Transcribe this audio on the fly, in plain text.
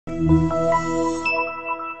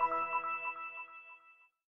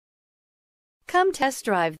Come test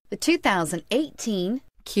drive the 2018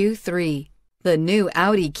 Q3. The new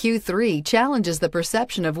Audi Q3 challenges the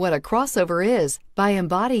perception of what a crossover is by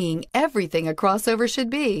embodying everything a crossover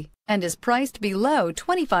should be and is priced below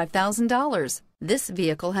 $25,000. This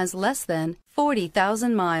vehicle has less than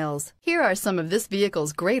 40,000 miles. Here are some of this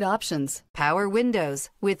vehicle's great options: power windows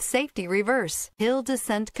with safety reverse, hill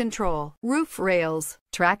descent control, roof rails,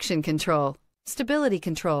 traction control, stability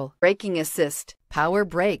control, braking assist, power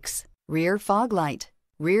brakes, rear fog light,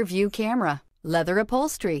 rear view camera, leather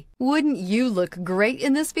upholstery. Wouldn't you look great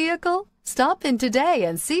in this vehicle? Stop in today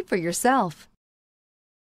and see for yourself.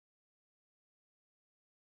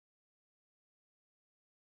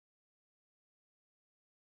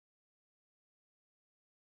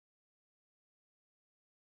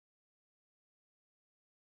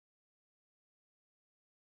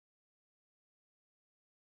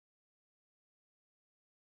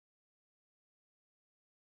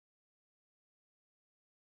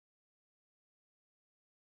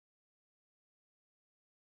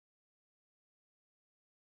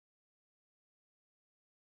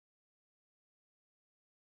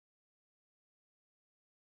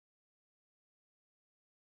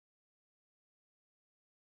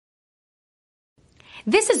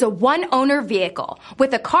 This is a one-owner vehicle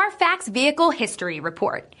with a Carfax Vehicle History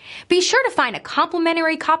Report. Be sure to find a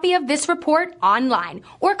complimentary copy of this report online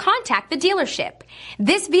or contact the dealership.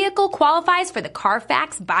 This vehicle qualifies for the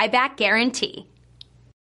Carfax Buyback Guarantee.